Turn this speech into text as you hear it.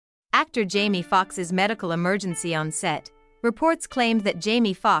Actor Jamie Foxx's medical emergency on set. Reports claimed that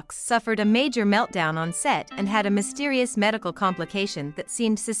Jamie Foxx suffered a major meltdown on set and had a mysterious medical complication that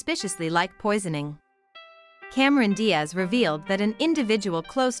seemed suspiciously like poisoning. Cameron Diaz revealed that an individual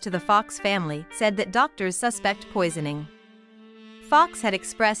close to the Foxx family said that doctors suspect poisoning. Foxx had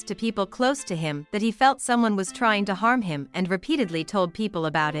expressed to people close to him that he felt someone was trying to harm him and repeatedly told people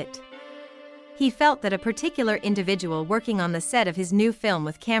about it. He felt that a particular individual working on the set of his new film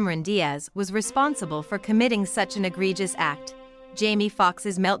with Cameron Diaz was responsible for committing such an egregious act. Jamie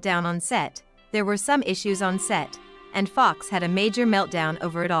Foxx's meltdown on set. There were some issues on set, and Foxx had a major meltdown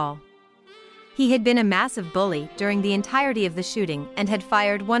over it all. He had been a massive bully during the entirety of the shooting and had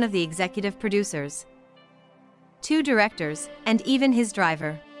fired one of the executive producers, 2 directors, and even his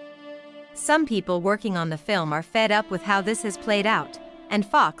driver. Some people working on the film are fed up with how this has played out, and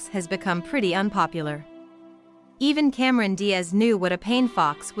Foxx has become pretty unpopular. Even Cameron Diaz knew what a pain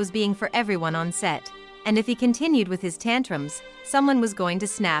Foxx was being for everyone on set, and if he continued with his tantrums, someone was going to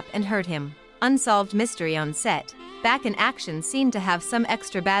snap and hurt him. Unsolved mystery on set. Back in action seemed to have some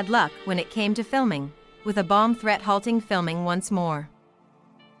extra bad luck when it came to filming, with a bomb threat halting filming once more.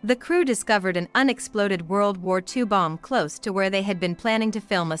 The crew discovered an unexploded World War II bomb close to where they had been planning to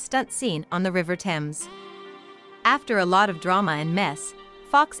film a stunt scene on the River Thames. After a lot of drama and mess,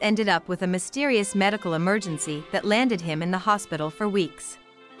 Foxx ended up with a mysterious medical emergency that landed him in the hospital for weeks.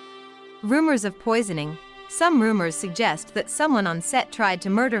 Rumors of poisoning. Some rumors suggest that someone on set tried to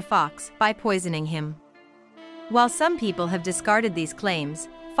murder Foxx by poisoning him. While some people have discarded these claims,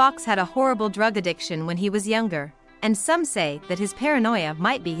 Foxx had a horrible drug addiction when he was younger, and some say that his paranoia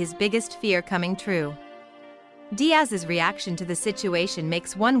might be his biggest fear coming true. Diaz's reaction to the situation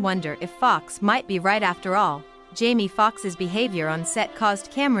makes one wonder if Foxx might be right after all. Jamie Foxx's behavior on set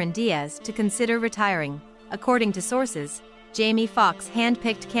caused Cameron Diaz to consider retiring. According to sources, Jamie Foxx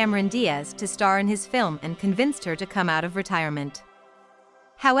handpicked Cameron Diaz to star in his film and convinced her to come out of retirement.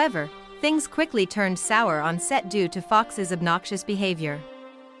 However, things quickly turned sour on set due to Foxx's obnoxious behavior.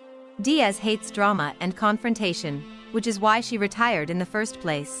 Diaz hates drama and confrontation, which is why she retired in the first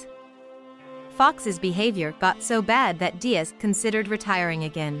place. Foxx's behavior got so bad that Diaz considered retiring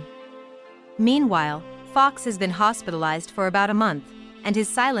again. Meanwhile, Foxx has been hospitalized for about a month, and his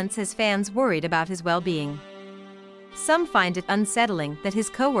silence has fans worried about his well-being. Some find it unsettling that his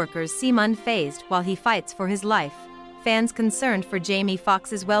co-workers seem unfazed while he fights for his life. Fans concerned for Jamie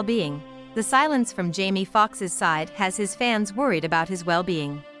Foxx's well-being. The silence from Jamie Foxx's side has his fans worried about his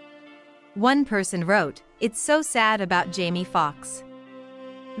well-being. One person wrote, "It's so sad about Jamie Foxx.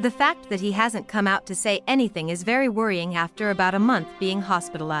 The fact that he hasn't come out to say anything is very worrying after about a month being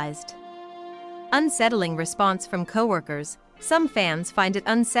hospitalized." Unsettling response from coworkers. Some fans find it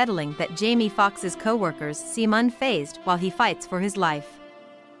unsettling that Jamie Foxx's coworkers seem unfazed while he fights for his life.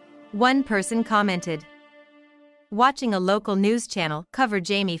 One person commented, "Watching a local news channel cover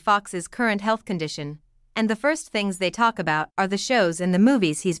Jamie Foxx's current health condition, and the first things they talk about are the shows and the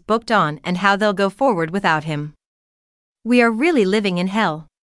movies he's booked on and how they'll go forward without him. We are really living in hell."